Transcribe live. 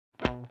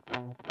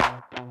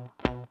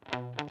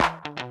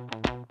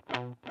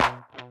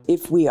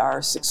If we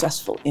are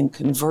successful in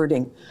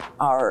converting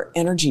our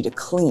energy to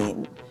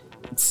clean,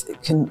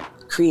 it can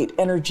create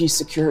energy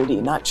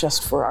security, not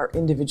just for our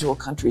individual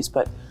countries,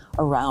 but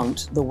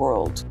around the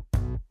world.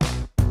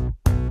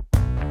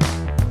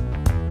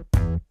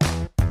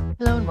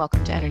 Hello and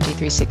welcome to Energy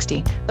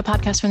 360, the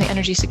podcast from the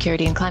Energy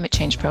Security and Climate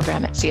Change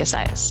Program at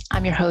CSIS.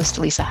 I'm your host,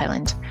 Lisa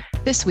Hyland.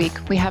 This week,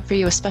 we have for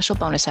you a special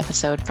bonus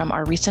episode from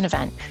our recent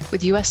event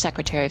with U.S.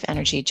 Secretary of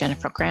Energy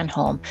Jennifer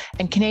Granholm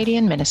and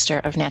Canadian Minister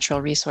of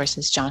Natural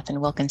Resources Jonathan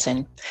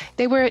Wilkinson.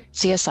 They were at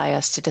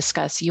CSIS to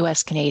discuss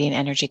U.S.-Canadian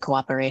energy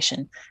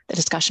cooperation. The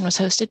discussion was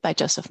hosted by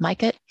Joseph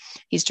Mikett.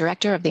 He's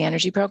Director of the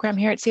Energy Program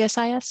here at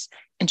CSIS.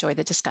 Enjoy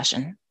the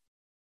discussion.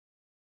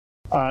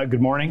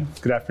 Good morning,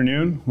 good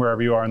afternoon,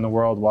 wherever you are in the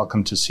world.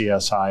 Welcome to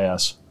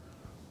CSIS.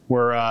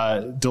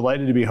 We're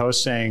delighted to be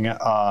hosting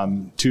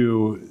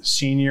two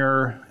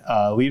senior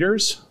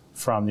leaders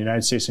from the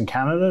United States and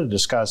Canada to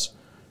discuss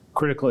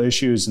critical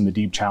issues and the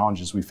deep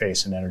challenges we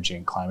face in energy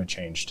and climate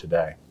change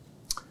today.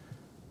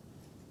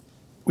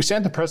 We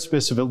stand at the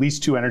precipice of at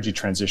least two energy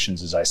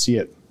transitions as I see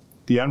it.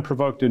 The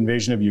unprovoked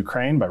invasion of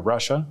Ukraine by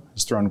Russia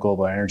has thrown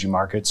global energy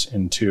markets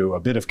into a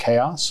bit of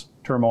chaos,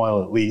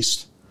 turmoil at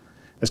least,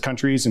 as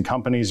countries and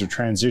companies are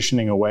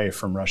transitioning away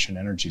from Russian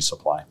energy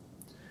supply.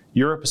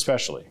 Europe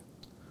especially.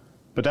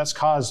 But that's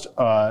caused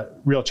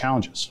real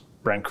challenges.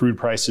 Brent crude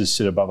prices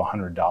sit above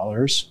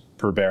 $100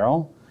 per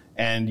barrel,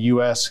 and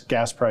US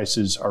gas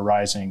prices are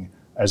rising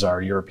as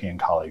our European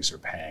colleagues are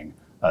paying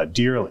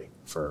dearly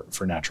for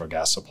natural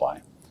gas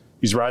supply.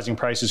 These rising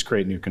prices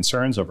create new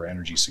concerns over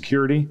energy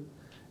security,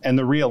 and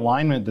the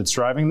realignment that's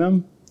driving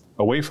them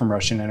away from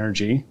Russian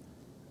energy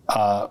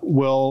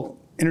will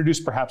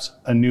introduce perhaps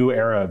a new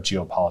era of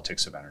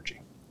geopolitics of energy.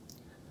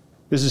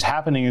 This is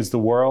happening as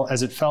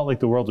it felt like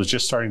the world was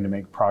just starting to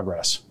make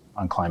progress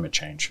on climate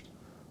change.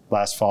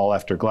 Last fall,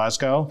 after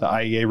Glasgow, the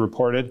IEA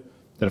reported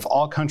that if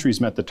all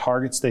countries met the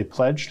targets they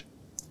pledged,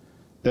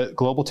 that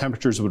global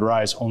temperatures would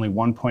rise only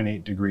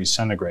 1.8 degrees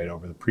centigrade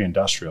over the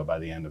pre-industrial by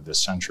the end of this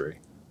century.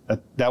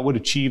 That would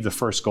achieve the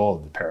first goal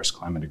of the Paris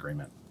Climate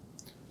Agreement.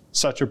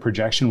 Such a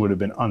projection would have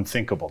been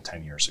unthinkable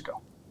 10 years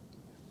ago.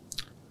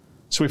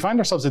 So we find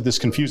ourselves at this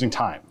confusing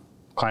time.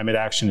 Climate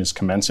action is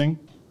commencing,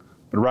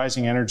 but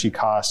rising energy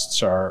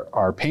costs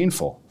are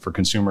painful for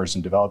consumers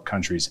in developed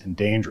countries and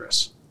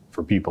dangerous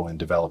for people in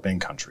developing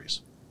countries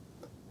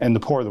and the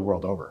poor the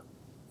world over.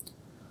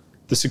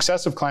 The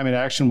success of climate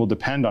action will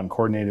depend on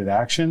coordinated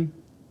action,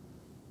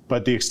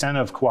 but the extent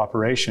of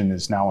cooperation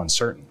is now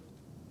uncertain.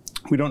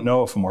 We don't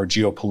know if a more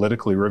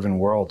geopolitically driven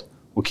world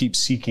will keep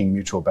seeking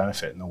mutual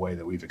benefit in the way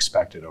that we've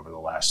expected over the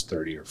last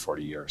 30 or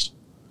 40 years.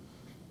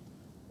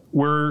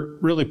 We're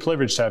really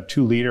privileged to have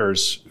two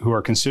leaders who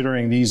are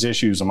considering these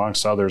issues,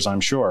 amongst others,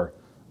 I'm sure,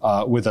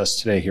 with us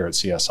today here at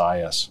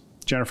CSIS.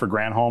 Jennifer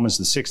Granholm is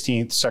the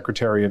 16th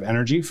Secretary of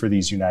Energy for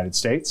these United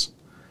States.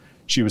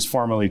 She was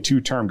formerly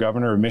two-term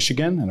governor of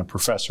Michigan and a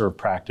professor of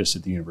practice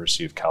at the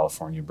University of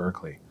California,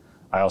 Berkeley.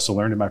 I also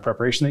learned in my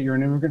preparation that you're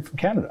an immigrant from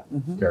Canada.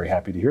 Mm-hmm. Very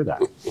happy to hear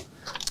that.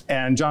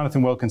 And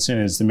Jonathan Wilkinson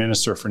is the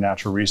Minister for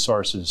Natural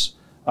Resources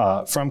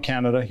from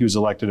Canada. He was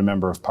elected a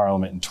member of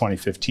Parliament in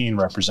 2015,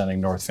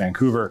 representing North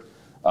Vancouver,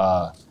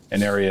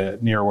 an area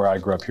near where I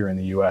grew up here in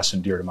the US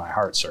and dear to my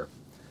heart, sir.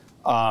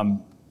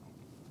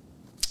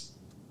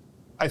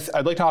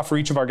 I'd like to offer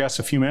each of our guests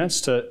a few minutes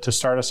to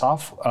start us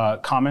off,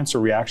 comments or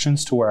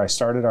reactions to where I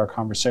started our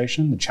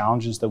conversation, the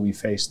challenges that we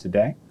face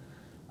today,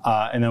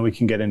 and then we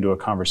can get into a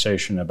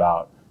conversation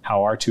about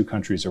how our two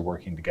countries are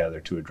working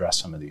together to address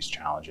some of these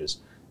challenges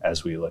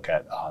as we look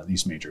at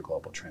these major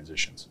global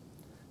transitions.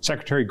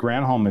 Secretary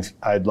Granholm,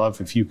 I'd love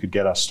if you could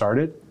get us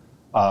started.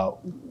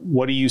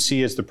 What do you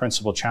see as the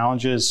principal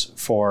challenges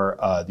for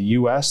the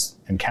U.S.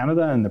 and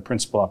Canada and the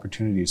principal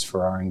opportunities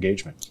for our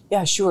engagement?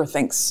 Yeah, sure.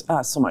 Thanks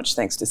so much.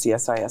 Thanks to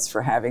CSIS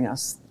for having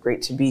us.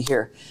 Great to be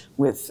here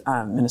with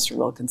Minister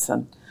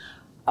Wilkinson.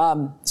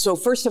 So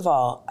first of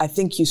all, I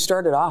think you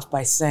started off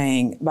by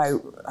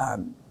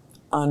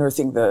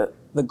unearthing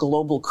the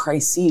global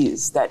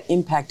crises that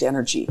impact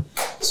energy.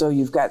 So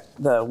you've got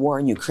the war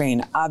in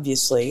Ukraine.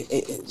 Obviously,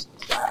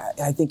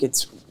 I think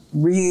it's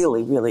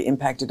really, really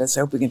impacted us.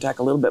 I hope we can talk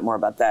a little bit more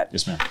about that.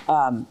 Yes,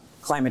 ma'am.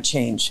 Climate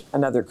change,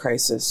 another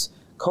crisis,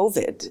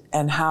 COVID,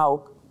 and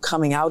how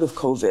coming out of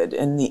COVID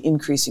and the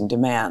increasing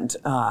demand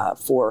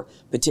for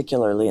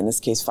particularly, in this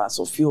case,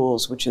 fossil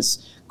fuels, which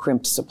has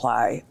crimped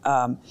supply,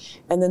 and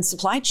then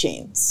supply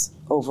chains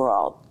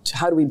overall.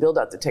 How do we build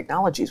out the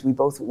technologies we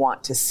both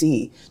want to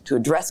see to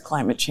address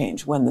climate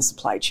change when the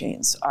supply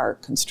chains are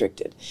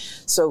constricted?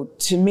 So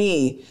to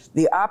me,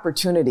 the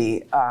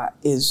opportunity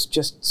is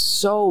just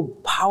so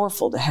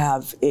powerful to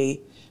have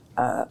a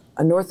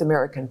North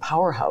American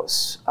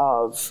powerhouse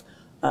of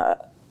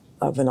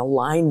an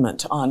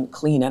alignment on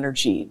clean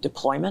energy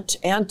deployment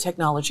and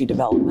technology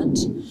development.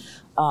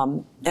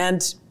 I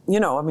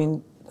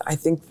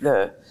think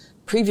the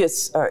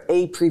previous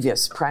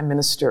Prime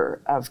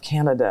Minister of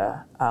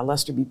Canada,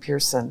 Lester B.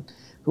 Pearson,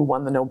 who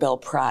won the Nobel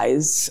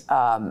Prize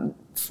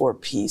for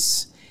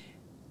Peace,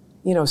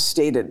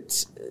 stated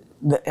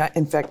that,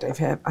 in fact,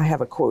 I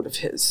have a quote of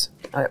his,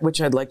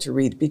 which I'd like to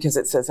read, because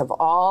it says, "Of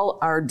all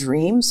our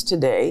dreams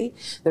today,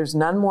 there's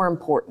none more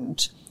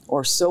important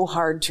or so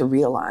hard to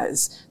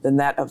realize than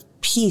that of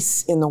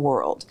peace in the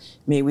world.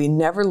 May we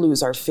never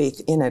lose our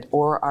faith in it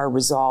or our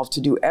resolve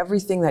to do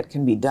everything that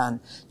can be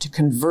done to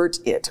convert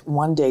it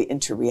one day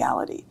into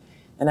reality."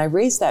 And I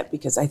raise that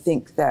because I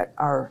think that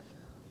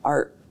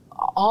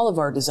all of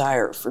our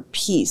desire for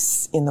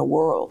peace in the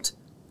world,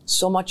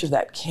 so much of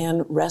that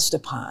can rest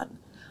upon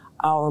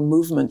our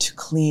movement to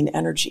clean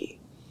energy.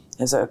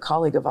 As a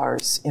colleague of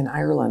ours in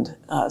Ireland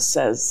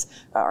says,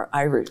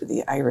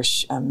 the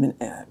Irish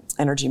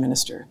energy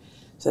minister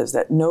says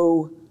that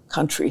no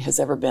country has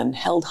ever been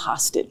held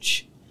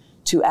hostage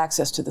to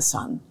access to the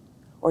sun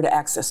or to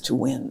access to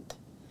wind.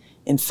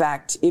 In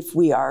fact, if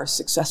we are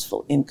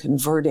successful in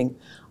converting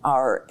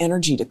our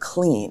energy to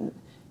clean,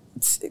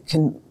 it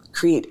can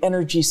create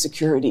energy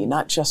security,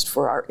 not just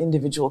for our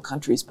individual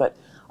countries, but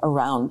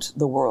around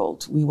the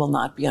world. We will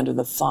not be under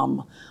the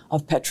thumb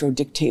of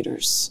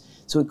petro-dictators.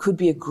 So it could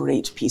be a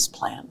great peace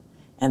plan.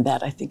 And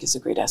that, I think, is a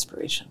great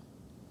aspiration.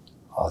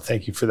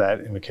 Thank you for that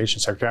invocation,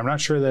 Secretary. I'm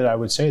not sure that I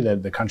would say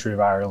that the country of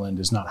Ireland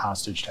is not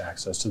hostage to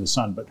access to the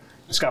sun, but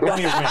it's got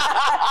plenty of wind.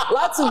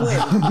 Lots of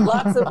wind,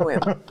 lots of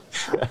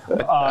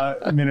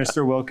wind.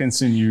 Minister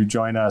Wilkinson, you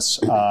join us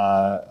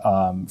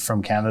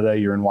from Canada.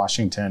 You're in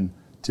Washington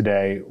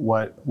today.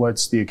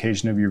 What's the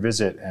occasion of your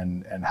visit,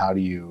 and how do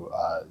you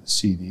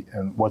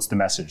and what's the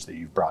message that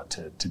you've brought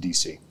to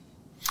DC?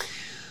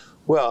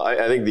 Well,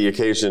 I think the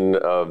occasion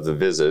of the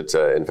visit,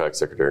 in fact,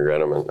 Secretary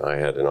Granholm and I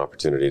had an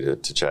opportunity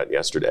to chat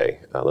yesterday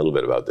a little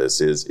bit about this,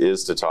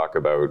 is to talk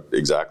about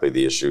exactly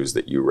the issues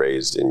that you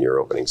raised in your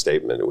opening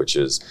statement, which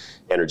is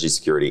energy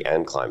security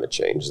and climate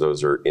change.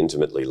 Those are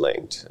intimately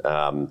linked.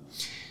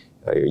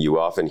 You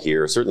often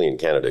hear, certainly in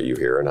Canada you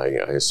hear, and I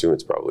assume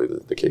it's probably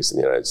the case in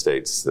the United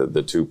States,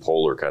 the two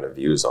polar kind of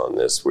views on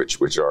this,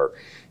 which are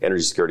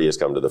energy security has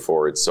come to the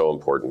fore. It's so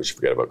important we should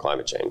forget about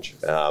climate change.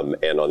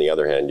 And on the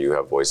other hand, you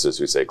have voices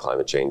who say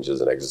climate change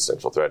is an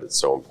existential threat. It's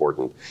so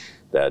important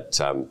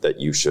that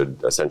you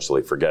should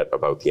essentially forget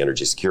about the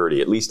energy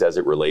security, at least as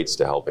it relates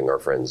to helping our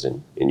friends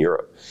in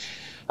Europe.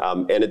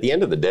 And at the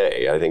end of the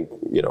day, I think,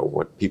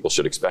 what people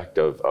should expect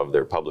of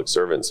their public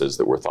servants is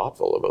that we're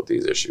thoughtful about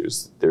these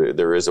issues.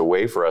 There is a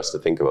way for us to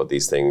think about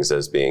these things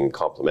as being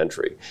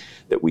complementary,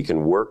 that we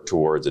can work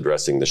towards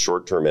addressing the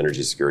short-term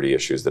energy security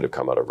issues that have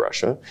come out of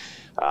Russia,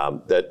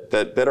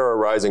 that are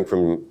arising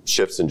from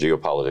shifts in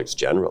geopolitics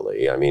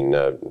generally. I mean,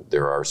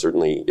 there are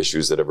certainly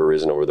issues that have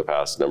arisen over the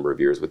past number of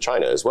years with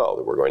China as well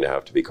that we're going to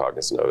have to be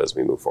cognizant of as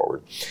we move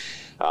forward.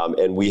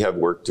 And we have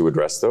worked to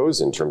address those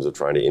in terms of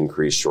trying to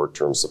increase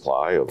short-term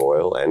supply of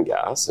oil and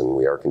gas, and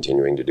we are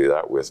continuing to do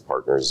that with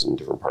partners in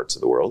different parts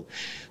of the world.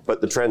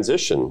 But the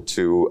transition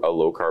to a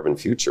low-carbon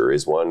future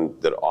is one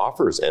that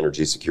offers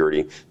energy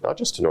security, not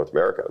just to North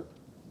America,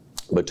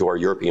 but to our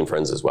European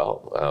friends as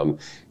well.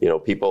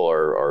 People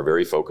are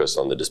very focused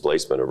on the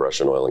displacement of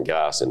Russian oil and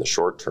gas in the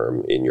short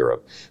term in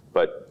Europe,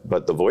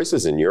 but the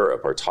voices in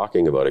Europe are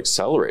talking about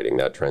accelerating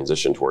that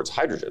transition towards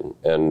hydrogen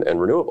and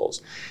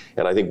renewables.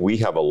 And I think we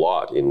have a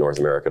lot in North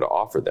America to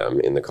offer them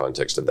in the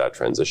context of that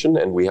transition,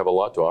 and we have a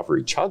lot to offer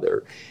each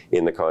other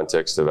in the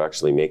context of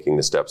actually making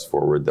the steps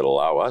forward that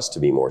allow us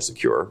to be more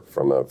secure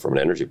from an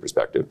energy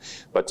perspective,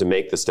 but to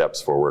make the steps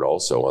forward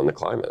also on the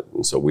climate.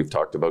 And so we've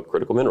talked about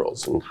critical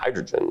minerals and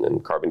hydrogen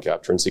and carbon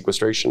capture and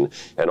sequestration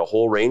and a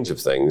whole range of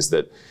things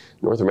that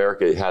North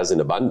America has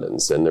in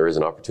abundance, and there is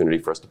an opportunity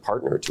for us to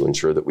partner to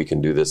ensure that we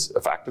can do this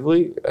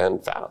effectively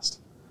and fast.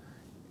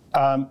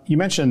 You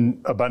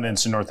mentioned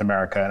abundance in North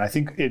America, and I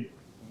think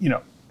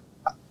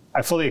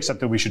I fully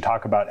accept that we should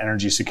talk about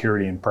energy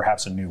security in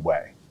perhaps a new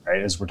way,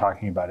 right? As we're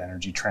talking about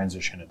energy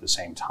transition at the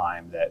same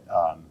time that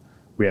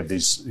we have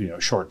these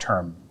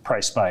short-term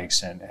price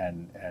spikes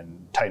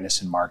and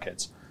tightness in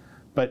markets.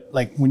 But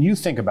when you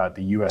think about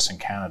the U.S. and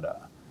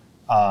Canada,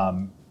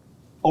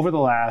 over the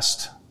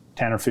last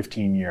 10 or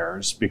 15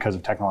 years, because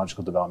of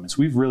technological developments,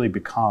 we've really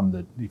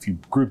become, if you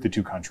group the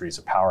two countries,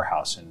 a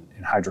powerhouse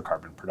in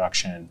hydrocarbon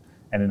production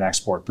and in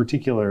export,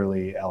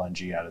 particularly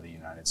LNG out of the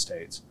United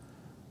States.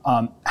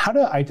 How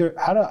do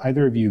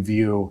either of you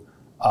view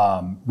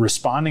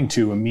responding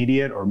to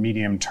immediate or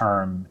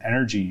medium-term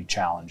energy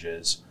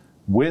challenges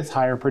with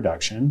higher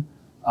production?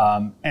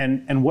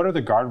 And what are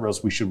the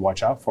guardrails we should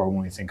watch out for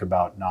when we think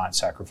about not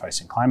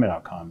sacrificing climate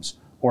outcomes,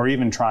 or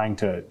even trying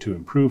to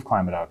improve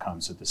climate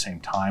outcomes at the same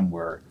time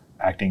we're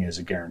acting as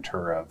a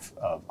guarantor of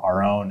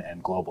our own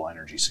and global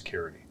energy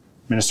security?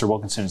 Minister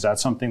Wilkinson, is that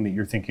something that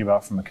you're thinking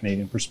about from a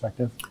Canadian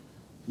perspective?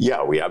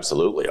 Yeah, we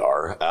absolutely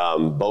are,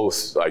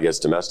 both, I guess,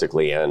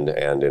 domestically and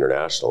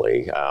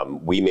internationally.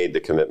 We made the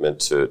commitment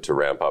to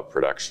ramp up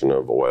production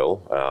of oil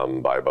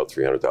by about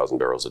 300,000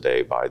 barrels a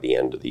day by the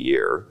end of the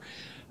year,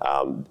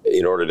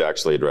 in order to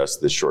actually address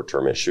this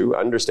short-term issue,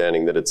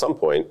 understanding that at some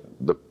point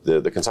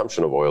the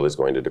consumption of oil is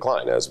going to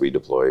decline as we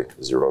deploy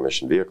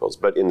zero-emission vehicles.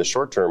 But in the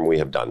short term, we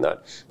have done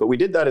that. But we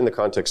did that in the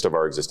context of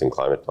our existing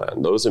climate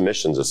plan. Those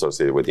emissions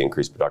associated with the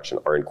increased production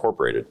are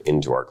incorporated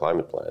into our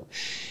climate plan.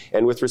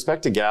 And with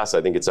respect to gas,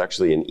 I think it's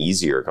actually an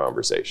easier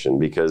conversation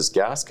because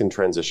gas can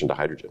transition to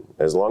hydrogen.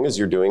 As long as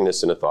you're doing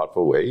this in a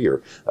thoughtful way,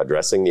 you're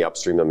addressing the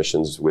upstream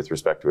emissions with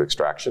respect to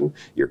extraction,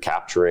 you're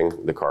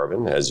capturing the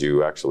carbon as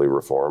you actually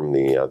reform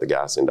the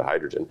gas into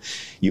hydrogen.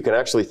 You can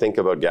actually think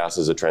about gas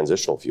as a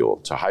transitional fuel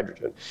to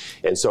hydrogen.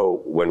 And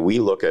so when we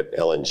look at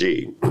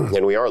LNG,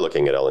 and we are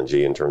looking at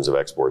LNG in terms of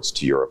exports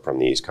to Europe from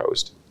the East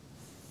Coast,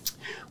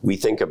 we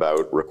think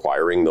about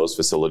requiring those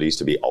facilities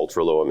to be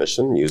ultra low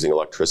emission, using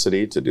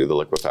electricity to do the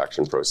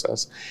liquefaction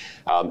process.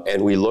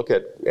 And we look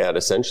at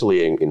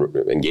essentially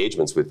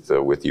engagements with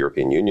the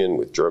European Union,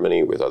 with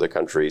Germany, with other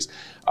countries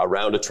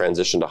around a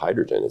transition to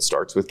hydrogen. It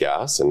starts with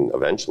gas and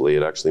eventually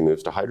it actually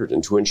moves to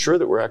hydrogen to ensure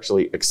that we're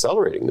actually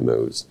accelerating the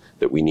moves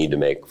that we need to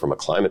make from a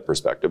climate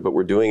perspective, but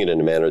we're doing it in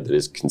a manner that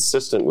is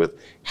consistent with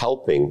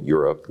helping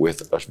Europe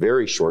with a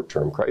very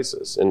short-term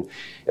crisis. And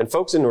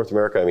folks in North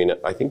America, I mean,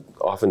 I think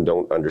often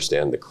don't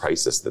understand the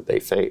crisis that they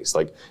face.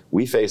 Like,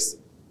 we face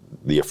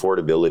the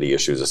affordability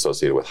issues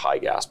associated with high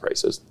gas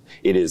prices.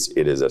 It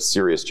is a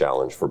serious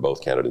challenge for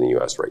both Canada and the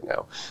US right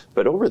now.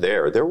 But over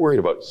there, they're worried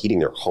about heating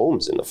their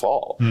homes in the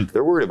fall.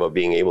 They're worried about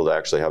being able to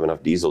actually have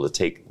enough diesel to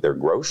take their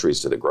groceries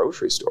to the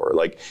grocery store.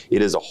 Like,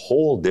 it is a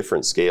whole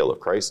different scale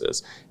of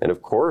crisis. And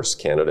of course,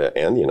 Canada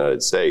and the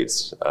United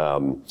States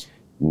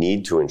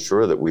need to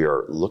ensure that we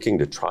are looking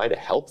to try to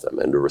help them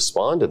and to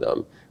respond to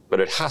them. But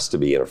it has to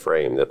be in a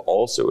frame that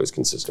also is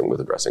consistent with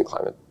addressing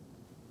climate.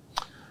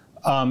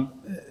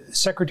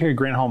 Secretary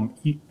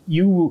Granholm,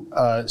 you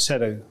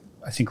said,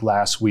 I think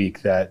last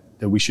week, that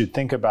we should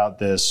think about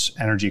this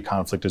energy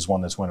conflict as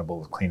one that's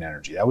winnable with clean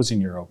energy. That was in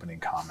your opening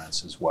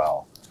comments as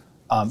well.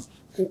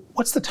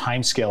 What's the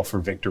timescale for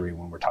victory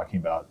when we're talking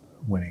about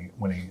winning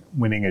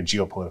a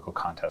geopolitical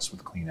contest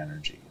with clean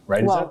energy?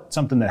 Right? Well, is that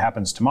something that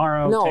happens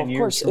tomorrow? No, 10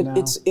 years of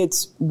course.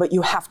 It's. But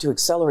you have to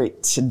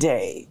accelerate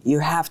today. You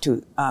have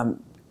to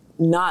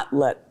not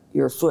let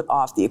your foot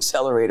off the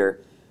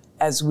accelerator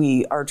as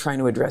we are trying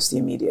to address the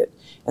immediate.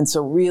 And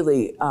so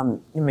really, I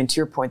mean, to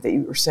your point that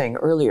you were saying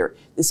earlier,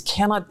 this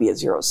cannot be a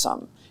zero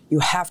sum. You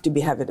have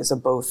to have it as a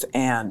both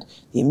and,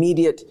 the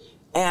immediate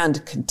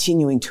and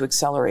continuing to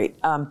accelerate.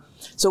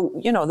 So,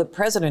 you know, the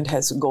president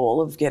has a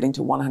goal of getting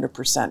to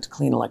 100%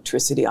 clean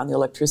electricity on the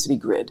electricity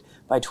grid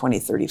by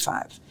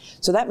 2035.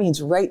 So that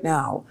means right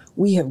now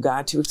we have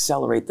got to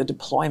accelerate the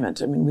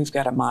deployment. I mean, we've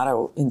got a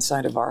motto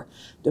inside of our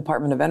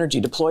Department of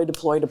Energy: deploy,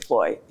 deploy,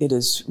 deploy. It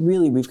is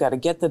really, we've got to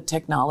get the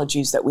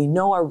technologies that we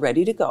know are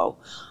ready to go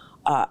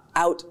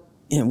out.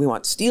 And we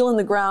want steel in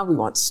the ground. We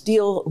want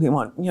steel. We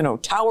want, you know,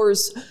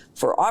 towers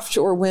for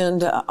offshore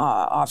wind,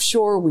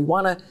 offshore. We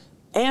want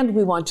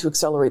to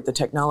accelerate the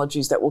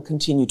technologies that will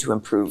continue to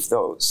improve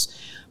those.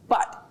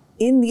 But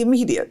in the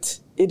immediate,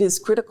 it is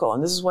critical.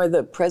 And this is why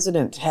the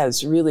president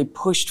has really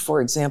pushed, for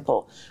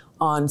example,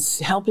 on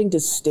helping to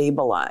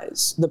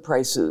stabilize the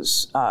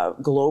prices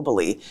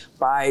globally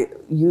by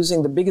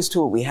using the biggest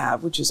tool we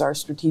have, which is our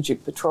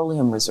Strategic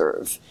Petroleum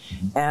Reserve.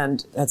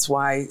 And that's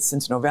why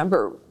since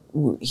November,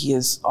 he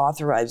has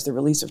authorized the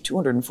release of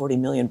 240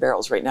 million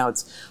barrels. Right now,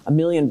 it's 1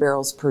 million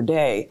barrels per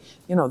day.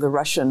 You know, the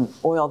Russian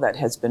oil that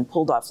has been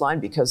pulled offline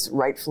because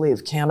rightfully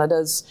of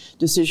Canada's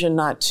decision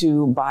not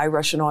to buy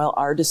Russian oil,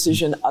 our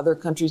decision, other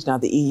countries, now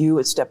the EU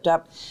has stepped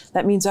up.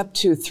 That means up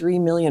to 3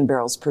 million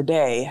barrels per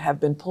day have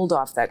been pulled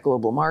off that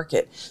global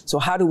market. So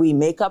how do we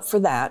make up for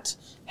that,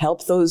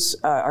 help those,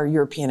 our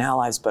European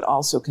allies, but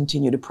also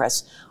continue to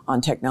press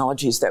on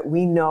technologies that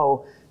we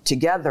know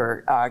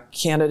together,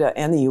 Canada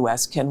and the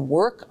U.S. can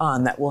work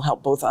on that will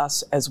help both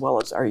us as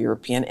well as our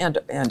European and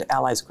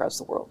allies across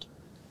the world.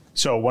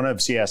 So one of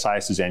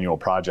CSIS's annual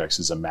projects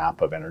is a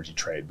map of energy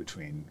trade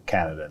between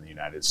Canada and the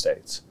United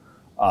States.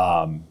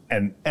 And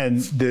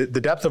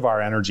the depth of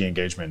our energy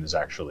engagement is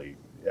actually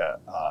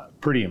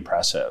pretty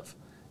impressive.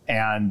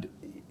 And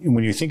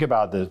when you think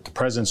about the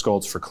president's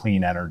goals for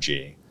clean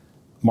energy,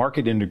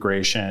 market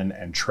integration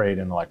and trade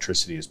in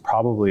electricity is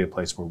probably a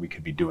place where we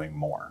could be doing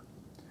more.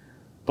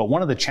 But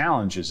one of the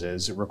challenges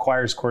is it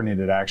requires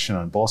coordinated action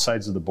on both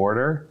sides of the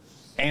border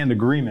and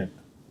agreement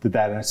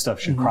that stuff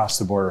should cross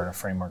the border in a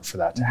framework for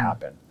that to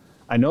happen.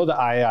 I know the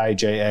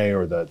IIJA,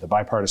 or the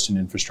Bipartisan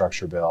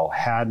Infrastructure Bill,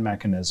 had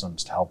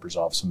mechanisms to help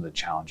resolve some of the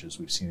challenges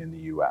we've seen in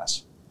the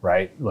US,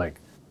 right?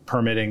 Like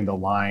permitting the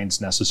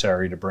lines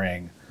necessary to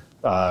bring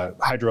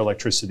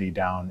hydroelectricity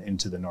down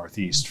into the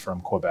Northeast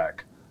from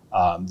Quebec.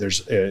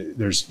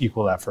 There's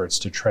equal efforts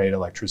to trade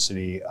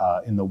electricity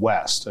in the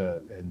West,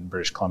 in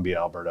British Columbia,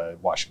 Alberta,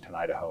 Washington,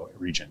 Idaho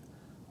region.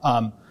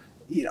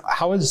 You know,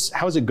 how is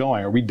it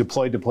going? Are we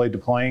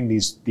deploying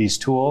these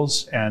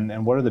tools?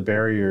 And what are the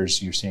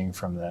barriers you're seeing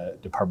from the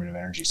Department of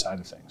Energy side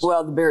of things?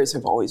 Well, the barriers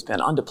have always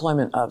been on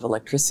deployment of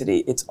electricity.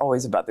 It's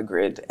always about the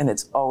grid, and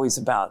it's always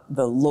about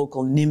the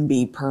local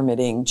NIMBY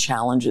permitting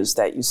challenges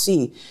that you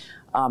see.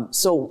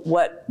 So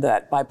what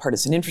that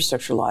bipartisan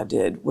infrastructure law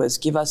did was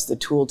give us the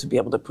tool to be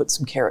able to put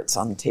some carrots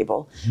on the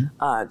table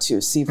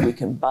to see if we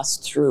can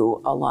bust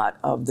through a lot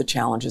of the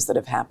challenges that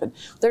have happened.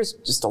 There's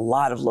just a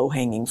lot of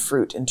low-hanging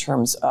fruit in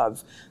terms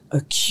of a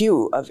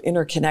queue of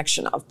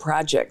interconnection of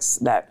projects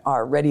that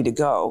are ready to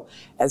go,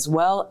 as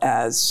well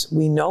as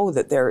we know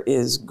that there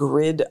is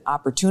grid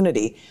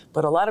opportunity.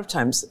 But a lot of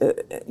times,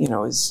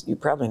 as you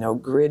probably know,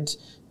 grid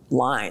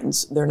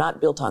lines, they're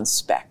not built on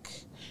spec.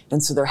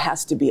 And so there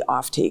has to be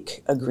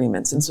offtake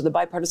agreements. And so the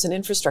bipartisan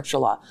infrastructure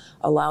law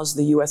allows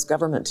the U.S.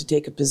 government to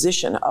take a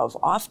position of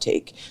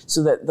offtake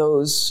so that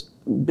those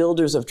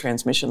builders of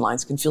transmission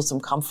lines can feel some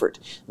comfort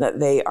that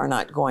they are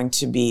not going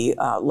to be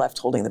left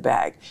holding the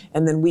bag.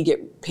 And then we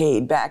get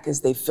paid back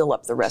as they fill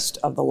up the rest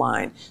of the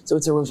line. So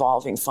it's a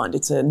revolving fund.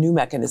 It's a new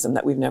mechanism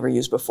that we've never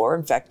used before.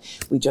 In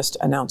fact, we just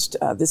announced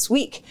this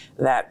week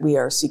that we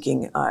are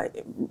seeking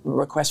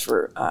requests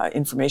for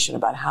information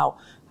about how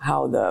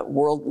the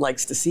world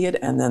likes to see it,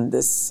 and then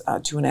this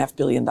 $2.5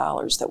 billion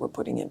that we're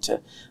putting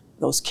into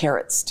those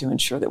carrots to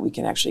ensure that we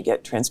can actually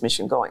get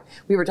transmission going.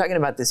 We were talking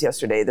about this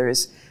yesterday.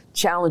 There's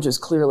challenges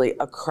clearly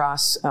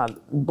across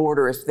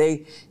border. If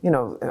they,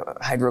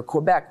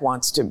 Hydro-Quebec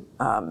wants to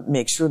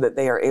make sure that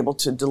they are able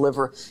to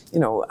deliver,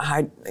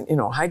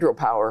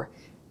 hydropower,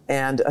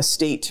 and a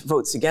state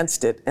votes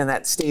against it, and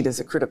that state is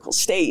a critical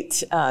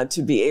state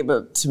to be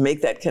able to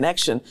make that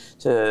connection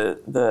to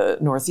the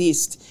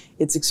Northeast,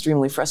 it's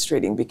extremely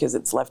frustrating because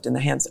it's left in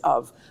the hands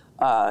of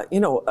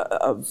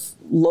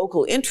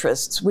local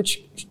interests,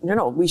 which,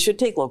 we should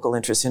take local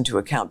interests into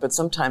account, but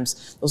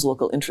sometimes those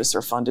local interests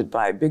are funded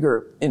by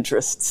bigger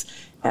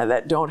interests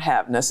that don't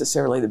have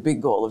necessarily the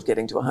big goal of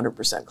getting to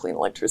 100% clean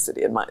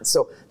electricity in mind.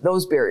 So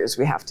those barriers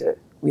we have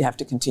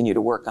to continue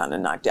to work on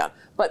and knock down.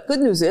 But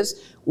good news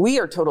is we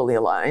are totally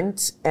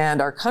aligned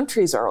and our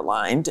countries are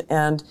aligned,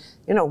 and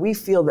we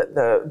feel that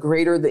the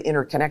greater the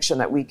interconnection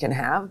that we can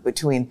have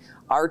between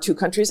our two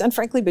countries, and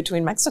frankly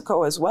between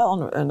Mexico as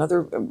well,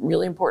 another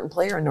really important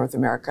player in North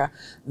America,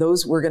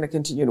 those we're going to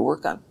continue to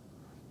work on.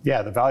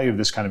 Yeah, the value of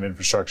this kind of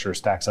infrastructure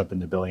stacks up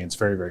into billions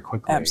very, very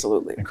quickly.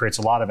 Absolutely. And creates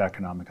a lot of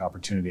economic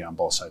opportunity on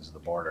both sides of the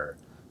border.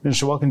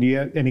 Mr. Wilkin, do you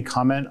have any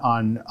comment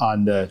on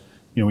the,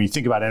 when you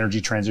think about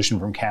energy transition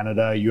from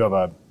Canada, you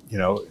have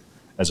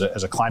as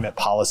a climate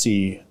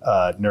policy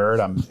nerd,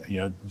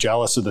 I'm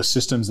jealous of the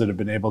systems that have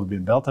been able to be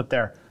built up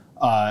there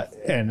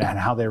and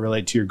how they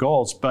relate to your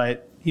goals.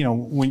 But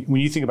when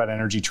you think about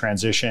energy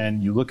transition,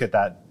 you look at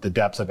the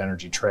depth of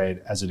energy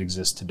trade as it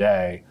exists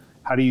today.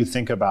 How do you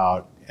think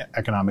about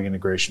economic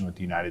integration with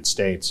the United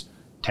States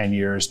 10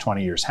 years,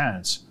 20 years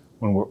hence,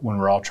 when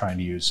we're all trying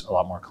to use a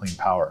lot more clean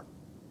power?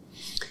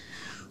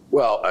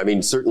 Well,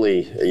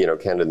 certainly,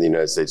 Canada and the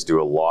United States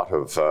do a lot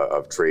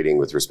of trading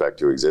with respect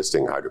to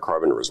existing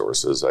hydrocarbon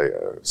resources.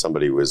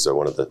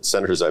 One of the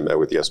senators I met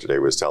with yesterday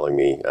was telling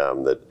me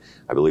that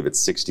I believe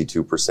it's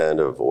 62%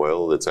 of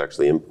oil that's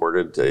actually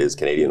imported is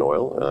Canadian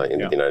oil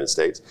into the United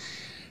States.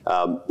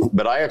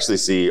 But I actually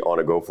see on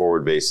a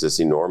go-forward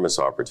basis enormous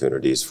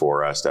opportunities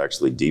for us to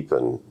actually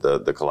deepen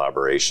the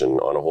collaboration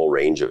on a whole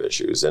range of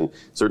issues. And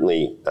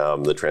certainly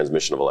the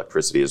transmission of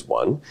electricity is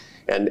one.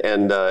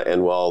 And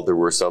while there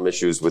were some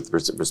issues with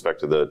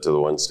respect to the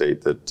one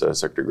state that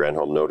Secretary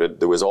Granholm noted,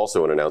 there was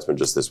also an announcement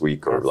just this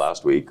week or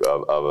last week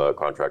of a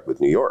contract with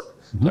New York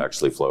to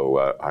actually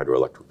flow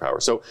hydroelectric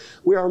power. So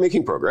we are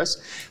making progress.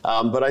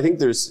 But I think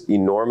there's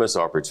enormous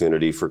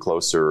opportunity for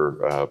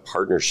closer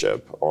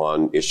partnership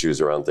on issues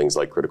around things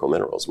like critical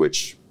minerals,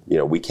 which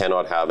we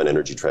cannot have an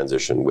energy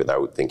transition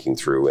without thinking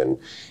through and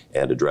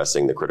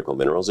addressing the critical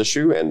minerals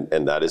issue.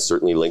 And that is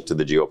certainly linked to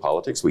the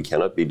geopolitics. We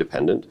cannot be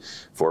dependent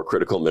for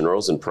critical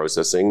minerals and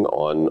processing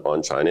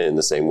on China in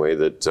the same way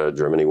that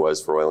Germany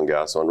was for oil and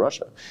gas on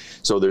Russia.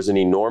 So there's an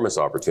enormous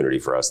opportunity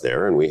for us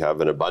there, and we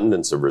have an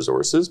abundance of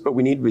resources, but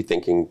we need to be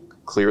thinking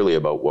clearly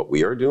about what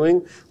we are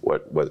doing,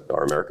 what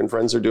our American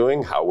friends are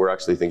doing, how we're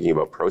actually thinking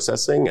about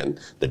processing and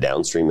the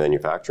downstream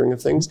manufacturing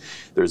of things.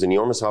 There's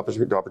enormous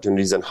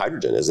opportunities in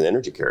hydrogen as an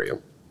energy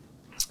carrier.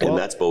 And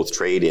that's both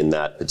trade in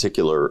that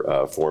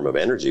particular form of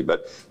energy,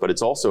 but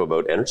it's also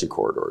about energy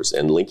corridors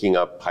and linking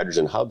up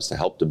hydrogen hubs to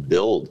help to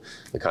build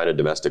the kind of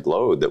domestic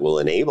load that will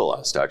enable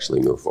us to actually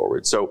move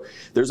forward. So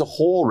there's a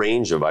whole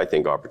range of, I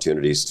think,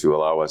 opportunities to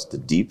allow us to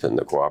deepen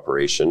the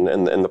cooperation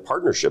and the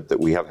partnership that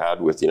we have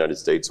had with the United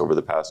States over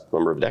the past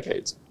number of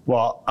decades.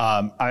 Well,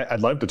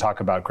 I'd love to talk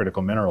about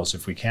critical minerals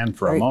if we can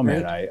for a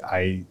moment.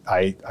 Right.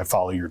 I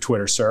follow your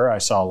Twitter, sir. I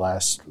saw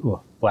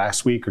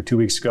last week or 2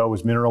 weeks ago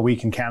was Mineral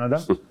Week in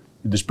Canada.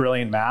 This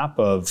brilliant map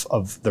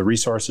of the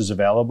resources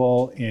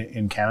available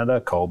in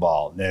Canada: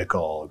 cobalt,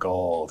 nickel,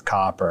 gold,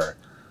 copper,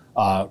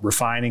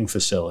 refining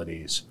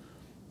facilities.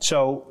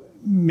 So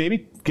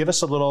maybe give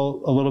us a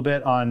little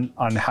bit on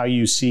how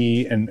you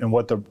see and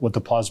what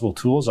the plausible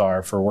tools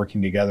are for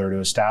working together to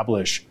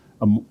establish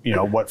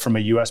what from a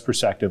U.S.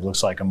 perspective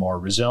looks like a more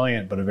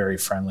resilient but a very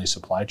friendly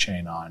supply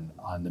chain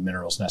on the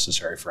minerals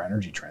necessary for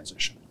energy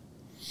transition.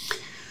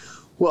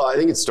 Well, I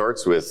think it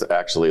starts with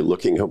actually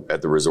looking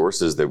at the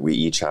resources that we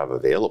each have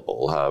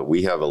available.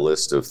 We have a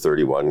list of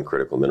 31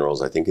 critical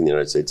minerals. I think in the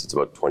United States it's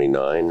about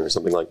 29 or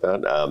something like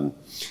that.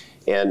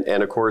 And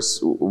of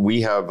course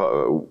we have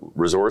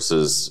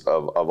resources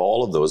of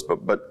all of those,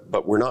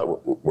 but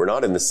we're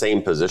not in the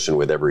same position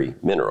with every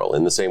mineral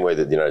in the same way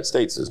that the United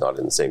States is not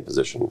in the same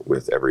position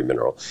with every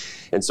mineral.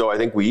 And so I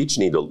think we each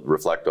need to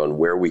reflect on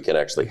where we can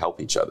actually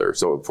help each other.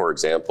 So for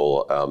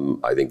example,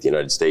 I think the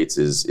United States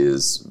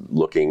is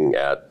looking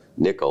at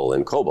nickel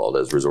and cobalt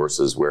as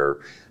resources where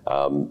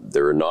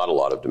there are not a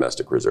lot of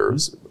domestic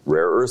reserves.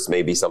 Rare earths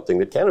may be something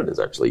that Canada is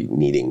actually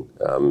needing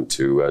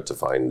to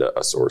find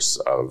a source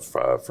of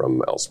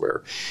from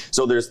elsewhere.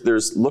 So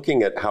there's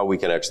looking at how we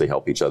can actually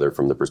help each other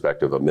from the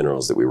perspective of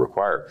minerals that we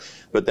require.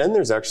 But then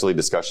there's actually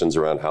discussions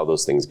around how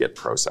those things get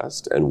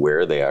processed and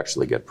where they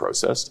actually get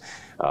processed.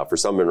 For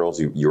some minerals,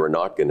 you are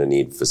not going to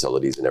need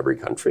facilities in every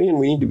country, and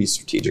we need to be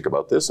strategic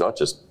about this, not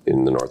just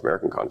in the North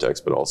American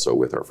context, but also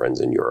with our friends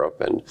in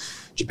Europe and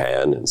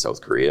Japan and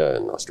South Korea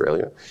and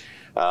Australia.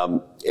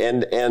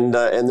 And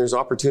there's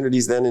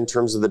opportunities then in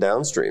terms of the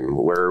downstream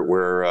where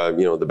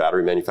the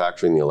battery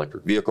manufacturing, the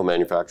electric vehicle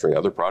manufacturing,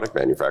 other product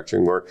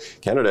manufacturing, where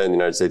Canada and the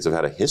United States have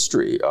had a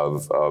history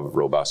of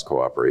robust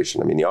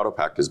cooperation. I mean, the Auto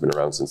Pact has been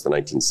around since the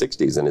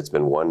 1960s, and it's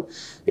been one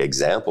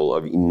example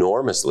of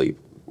enormously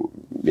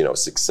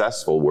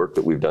successful work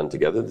that we've done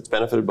together that's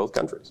benefited both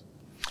countries.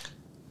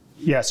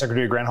 Yeah,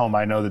 Secretary Granholm,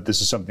 I know that this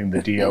is something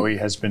the DOE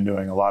has been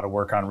doing a lot of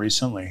work on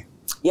recently.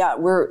 Yeah,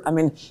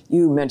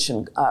 you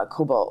mentioned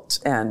cobalt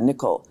and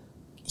nickel,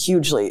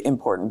 hugely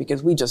important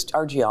because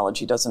our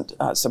geology doesn't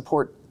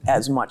support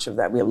as much of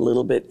that. We have a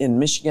little bit in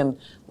Michigan,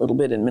 a little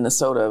bit in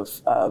Minnesota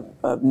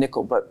of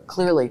nickel, but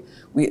clearly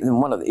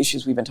one of the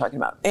issues we've been talking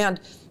about.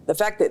 And the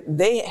fact that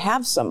they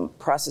have some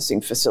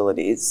processing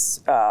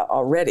facilities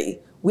already,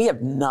 we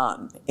have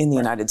none in the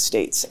United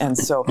States. And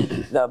so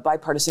the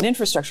bipartisan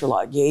infrastructure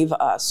law gave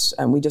us,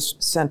 and we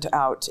just sent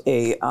out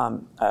a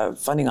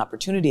funding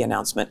opportunity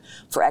announcement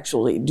for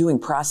actually doing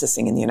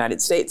processing in the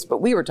United States.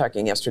 But we were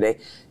talking yesterday,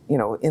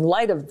 in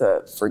light of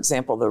for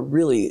example, the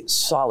really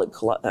solid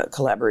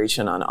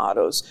collaboration on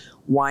autos,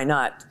 why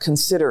not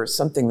consider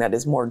something that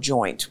is more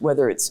joint,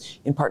 whether it's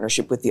in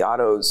partnership with the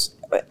autos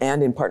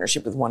and in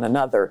partnership with one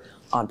another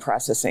on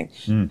processing.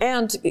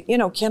 And,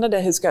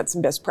 Canada has got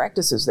some best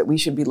practices that we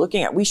should be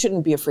looking at. We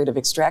shouldn't be afraid of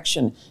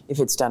extraction if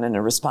it's done in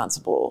a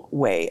responsible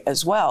way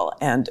as well.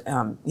 And,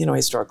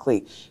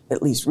 historically,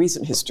 at least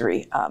recent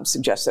history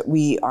suggests that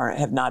we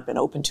have not been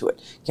open to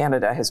it.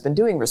 Canada has been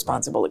doing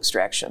responsible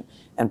extraction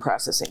and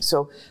processing.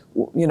 So,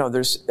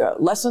 there's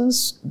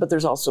lessons, but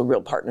there's also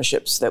real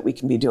partnerships that we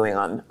can be doing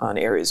on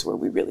areas where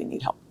we really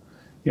need help.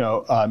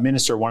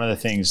 Minister, one of the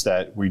things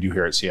that we do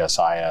here at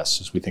CSIS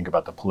is we think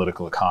about the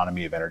political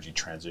economy of energy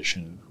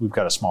transition. We've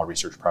got a small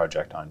research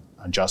project on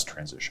just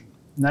transition.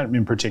 And that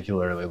in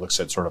particularly looks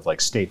at sort of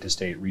like state to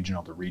state,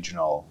 regional to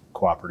regional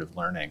cooperative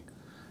learning.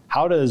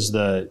 How does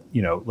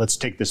let's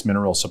take this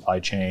mineral supply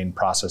chain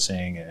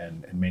processing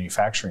and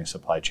manufacturing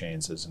supply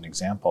chains as an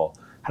example.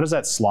 How does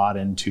that slot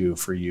into,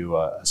 for you,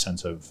 a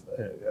sense of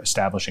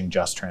establishing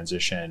just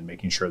transition,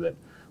 making sure that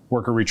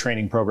worker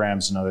retraining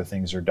programs and other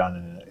things are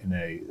done in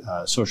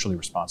a socially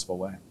responsible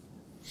way?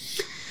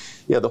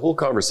 Yeah, the whole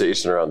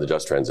conversation around the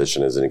just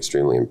transition is an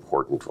extremely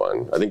important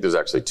one. I think there's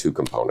actually two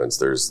components.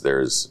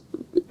 There's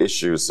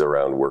issues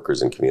around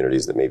workers and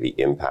communities that may be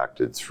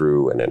impacted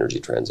through an energy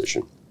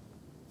transition.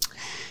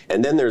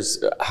 And then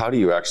there's how do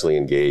you actually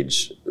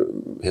engage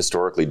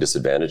historically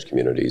disadvantaged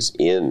communities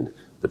in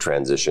the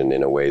transition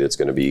in a way that's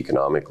going to be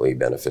economically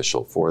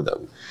beneficial for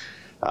them.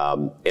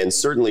 And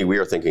certainly we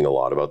are thinking a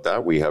lot about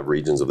that. We have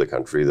regions of the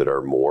country that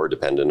are more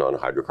dependent on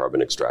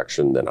hydrocarbon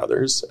extraction than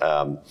others.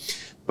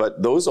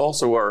 But those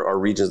also are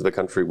regions of the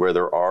country where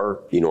there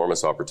are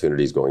enormous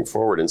opportunities going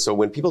forward. And so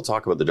when people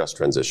talk about the just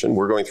transition,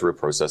 we're going through a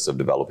process of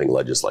developing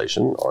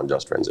legislation on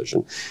just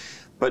transition.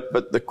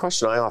 But the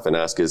question I often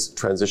ask is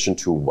transition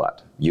to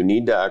what? You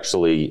need to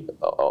actually,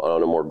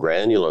 on a more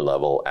granular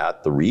level,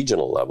 at the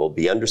regional level,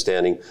 be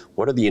understanding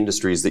what are the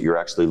industries that you're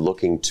actually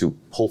looking to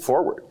pull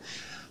forward.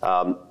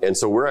 And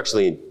so we're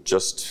actually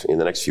just in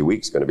the next few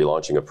weeks going to be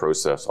launching a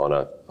process on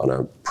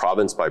a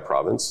province by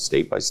province,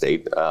 state by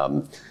state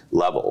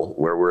level,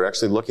 where we're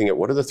actually looking at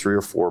what are the 3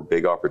 or 4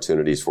 big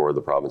opportunities for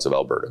the province of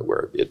Alberta,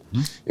 where it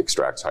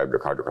extracts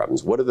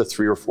hydrocarbons. What are the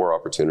 3 or 4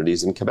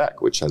 opportunities in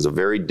Quebec, which has a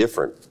very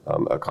different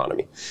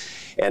economy?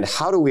 And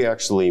how do we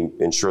actually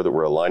ensure that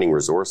we're aligning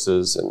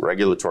resources and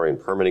regulatory and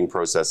permitting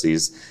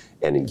processes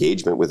and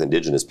engagement with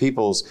Indigenous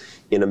peoples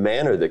in a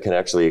manner that can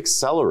actually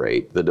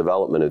accelerate the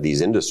development of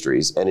these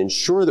industries and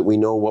ensure that we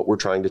know what we're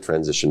trying to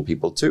transition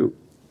people to?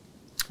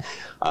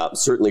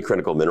 Certainly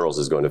critical minerals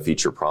is going to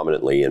feature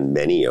prominently in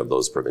many of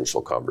those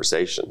provincial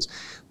conversations.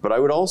 But I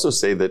would also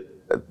say that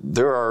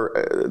there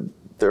are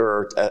there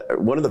are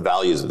one of the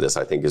values of this,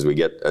 I think, is we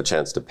get a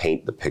chance to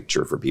paint the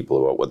picture for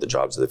people about what the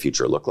jobs of the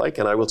future look like.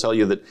 And I will tell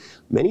you that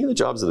many of the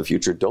jobs of the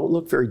future don't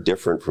look very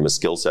different from a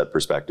skill set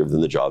perspective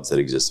than the jobs that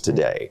exist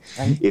today.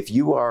 If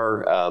you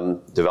are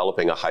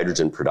developing a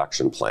hydrogen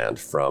production plant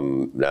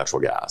from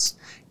natural gas,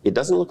 it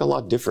doesn't look a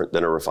lot different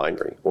than a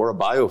refinery or a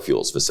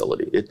biofuels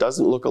facility. It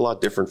doesn't look a lot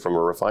different from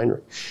a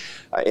refinery.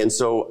 And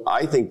so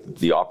I think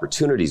the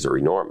opportunities are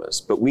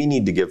enormous, but we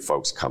need to give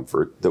folks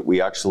comfort that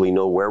we actually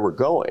know where we're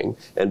going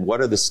and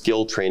what are the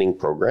skill training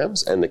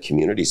programs and the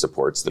community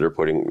supports that are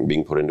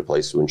being put into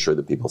place to ensure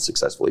that people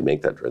successfully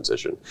make that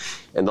transition.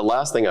 And the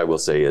last thing I will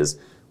say is,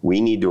 we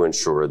need to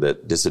ensure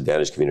that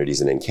disadvantaged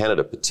communities, and in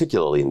Canada,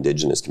 particularly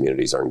Indigenous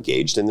communities, are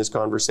engaged in this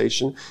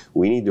conversation.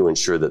 We need to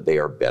ensure that they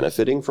are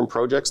benefiting from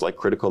projects like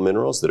critical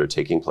minerals that are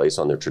taking place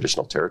on their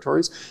traditional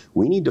territories.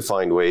 We need to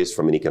find ways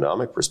from an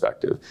economic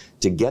perspective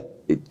to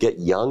get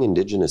young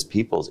Indigenous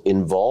peoples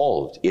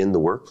involved in the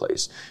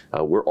workplace.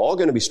 We're all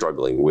going to be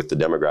struggling with the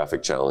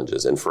demographic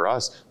challenges. And for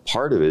us,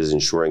 part of it is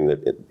ensuring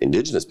that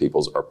Indigenous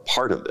peoples are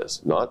part of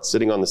this, not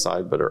sitting on the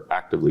side, but are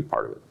actively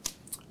part of it.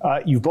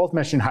 You've both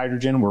mentioned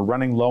hydrogen. We're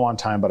running low on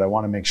time, but I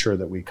want to make sure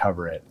that we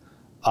cover it.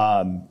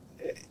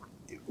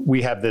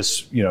 We have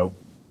this,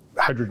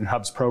 Hydrogen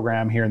Hubs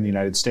program here in the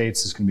United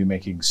States is going to be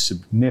making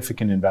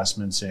significant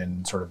investments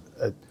in sort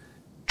of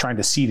trying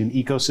to seed an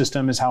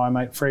ecosystem, is how I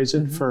might phrase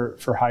it,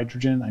 for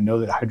hydrogen. I know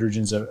that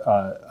hydrogen's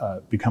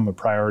become a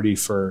priority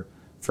for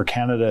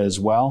Canada as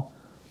well.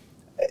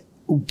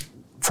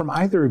 From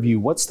either of you,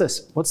 what's the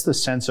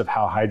sense of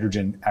how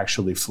hydrogen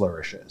actually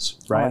flourishes,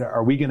 right?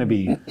 Are we going to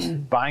be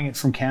buying it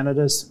from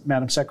Canada,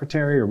 Madam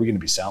Secretary? Are we going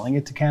to be selling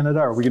it to Canada?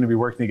 Are we going to be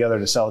working together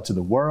to sell it to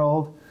the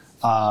world?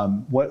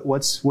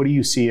 What do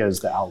you see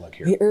as the outlook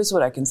here? Here's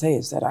what I can say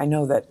is that I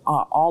know that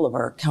all of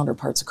our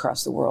counterparts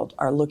across the world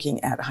are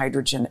looking at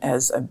hydrogen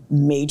as a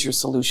major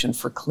solution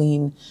for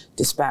clean,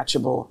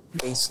 dispatchable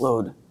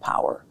baseload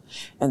power.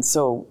 And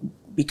so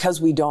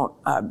because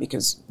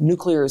because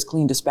nuclear is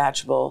clean,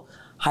 dispatchable,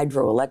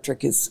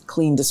 hydroelectric is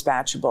clean,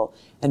 dispatchable,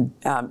 and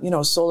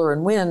solar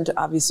and wind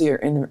obviously are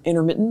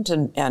intermittent,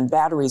 and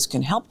batteries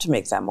can help to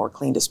make that more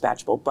clean,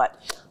 dispatchable.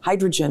 But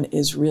hydrogen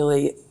is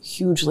really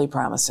hugely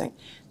promising.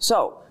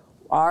 So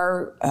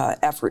our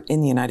effort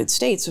in the United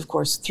States, of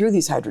course, through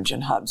these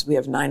hydrogen hubs, we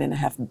have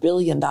 $9.5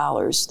 billion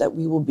that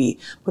we will be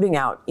putting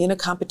out in a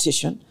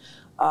competition,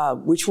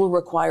 which will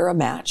require a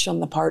match on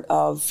the part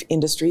of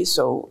industry.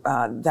 So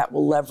that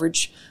will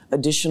leverage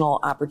additional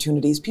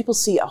opportunities. People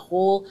see a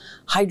whole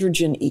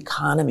hydrogen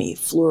economy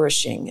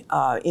flourishing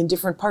in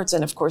different parts.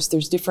 And of course,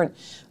 there's different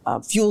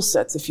fuel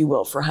sets, if you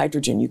will, for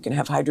hydrogen. You can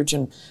have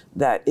hydrogen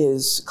that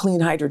is clean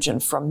hydrogen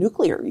from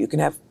nuclear. You can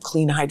have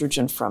clean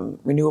hydrogen from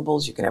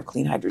renewables. You can have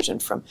clean hydrogen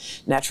from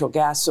natural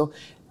gas. So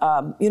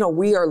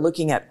we are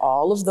looking at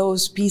all of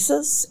those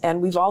pieces,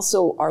 and we've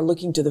also are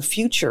looking to the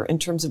future in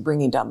terms of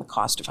bringing down the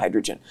cost of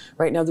hydrogen.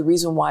 Right now, the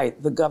reason why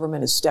the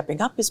government is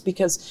stepping up is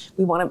because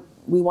we want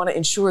to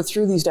ensure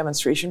through these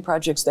demonstration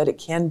projects that it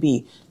can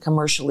be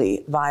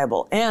commercially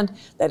viable and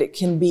that it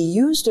can be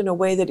used in a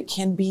way that it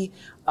can be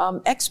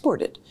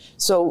exported.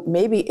 So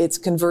maybe it's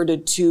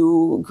converted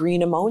to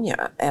green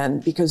ammonia,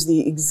 and because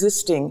the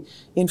existing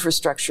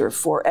infrastructure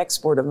for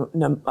export of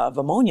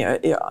ammonia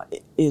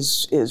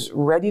is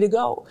ready to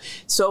go.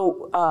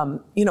 So,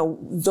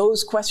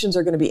 those questions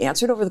are going to be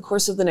answered over the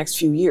course of the next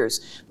few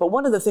years. But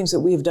one of the things that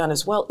we have done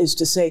as well is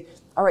to say,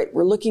 all right,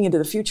 we're looking into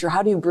the future.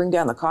 How do you bring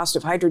down the cost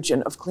of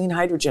hydrogen, of clean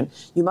hydrogen?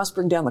 You must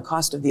bring down the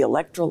cost of the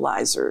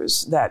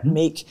electrolyzers that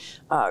make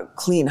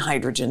clean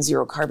hydrogen,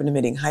 zero carbon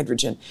emitting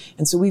hydrogen.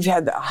 And so we've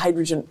had the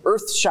hydrogen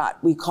earth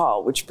shot, we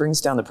call, which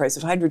brings down the price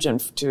of hydrogen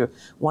to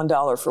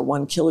 $1 for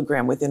 1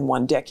 kilogram within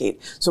 1 decade.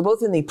 So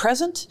both in the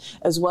present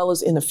as well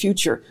as in the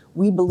future,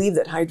 we believe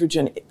that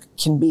hydrogen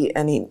can be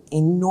an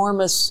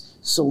enormous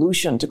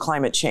solution to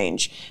climate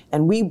change.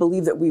 And we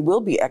believe that we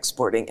will be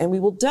exporting, and we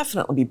will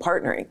definitely be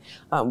partnering.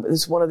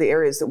 It's one of the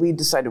areas that we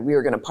decided we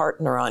were going to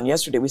partner on.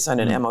 Yesterday, we signed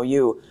an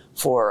MOU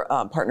for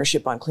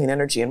partnership on clean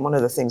energy. And one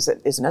of the things that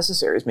is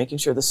necessary is making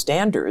sure the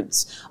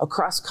standards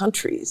across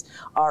countries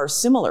are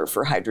similar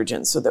for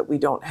hydrogen so that we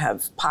don't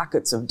have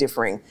pockets of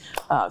differing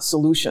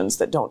solutions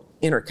that don't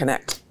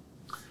interconnect.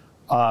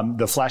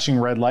 The flashing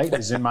red light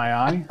is in my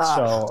eye,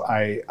 so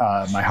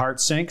my heart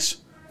sinks.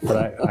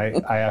 But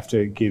I have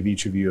to give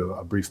each of you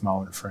a brief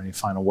moment for any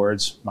final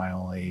words. My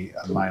only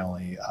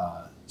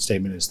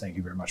statement is thank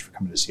you very much for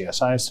coming to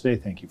CSIS today.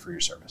 Thank you for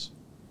your service.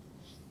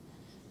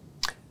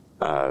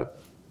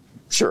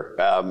 Sure.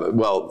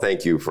 Well,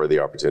 thank you for the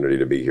opportunity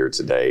to be here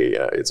today.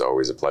 It's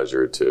always a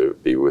pleasure to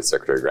be with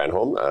Secretary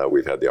Granholm.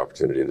 We've had the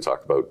opportunity to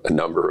talk about a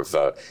number of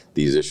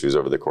these issues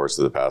over the course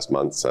of the past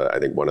months. I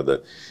think one of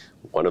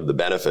the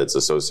benefits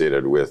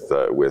associated with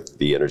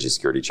the energy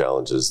security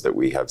challenges that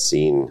we have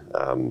seen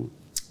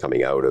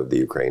coming out of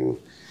the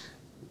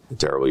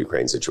terrible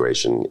Ukraine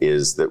situation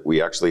is that we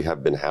actually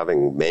have been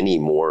having many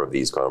more of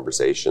these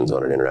conversations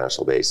on an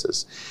international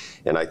basis.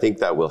 And I think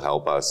that will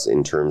help us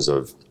in terms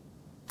of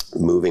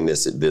moving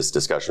this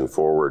discussion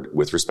forward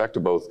with respect to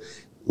both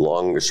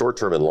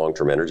short-term and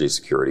long-term energy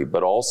security,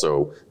 but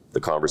also the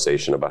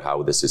conversation about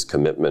how this is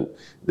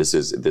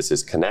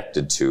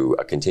connected to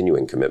a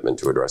continuing commitment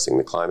to addressing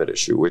the climate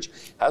issue, which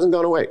hasn't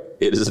gone away.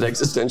 It is an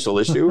existential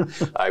issue.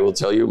 I will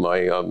tell you,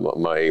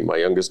 my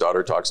youngest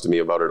daughter talks to me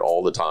about it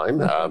all the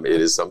time.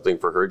 It is something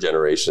for her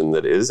generation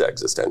that is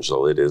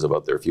existential. It is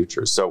about their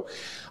future. So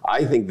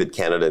I think that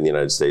Canada and the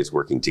United States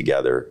working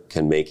together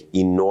can make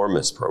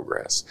enormous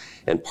progress.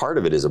 And part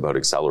of it is about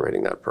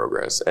accelerating that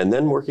progress and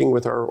then working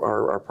with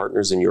our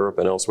partners in Europe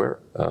and elsewhere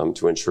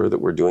to ensure that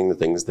we're doing the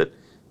things that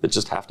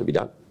just have to be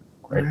done.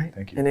 Great, right.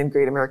 Thank you. And in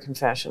great American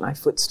fashion, I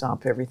foot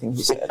stomp everything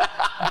he said.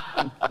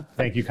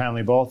 Thank you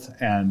kindly both,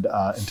 and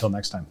until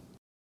next time.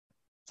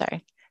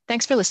 Sorry.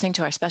 Thanks for listening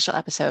to our special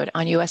episode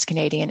on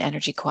U.S.-Canadian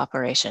energy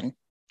cooperation.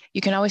 You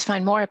can always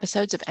find more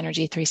episodes of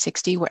Energy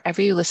 360 wherever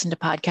you listen to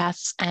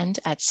podcasts and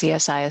at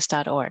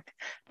csis.org.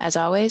 As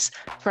always,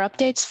 for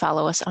updates,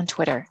 follow us on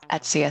Twitter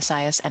at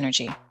CSIS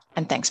Energy.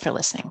 And thanks for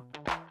listening.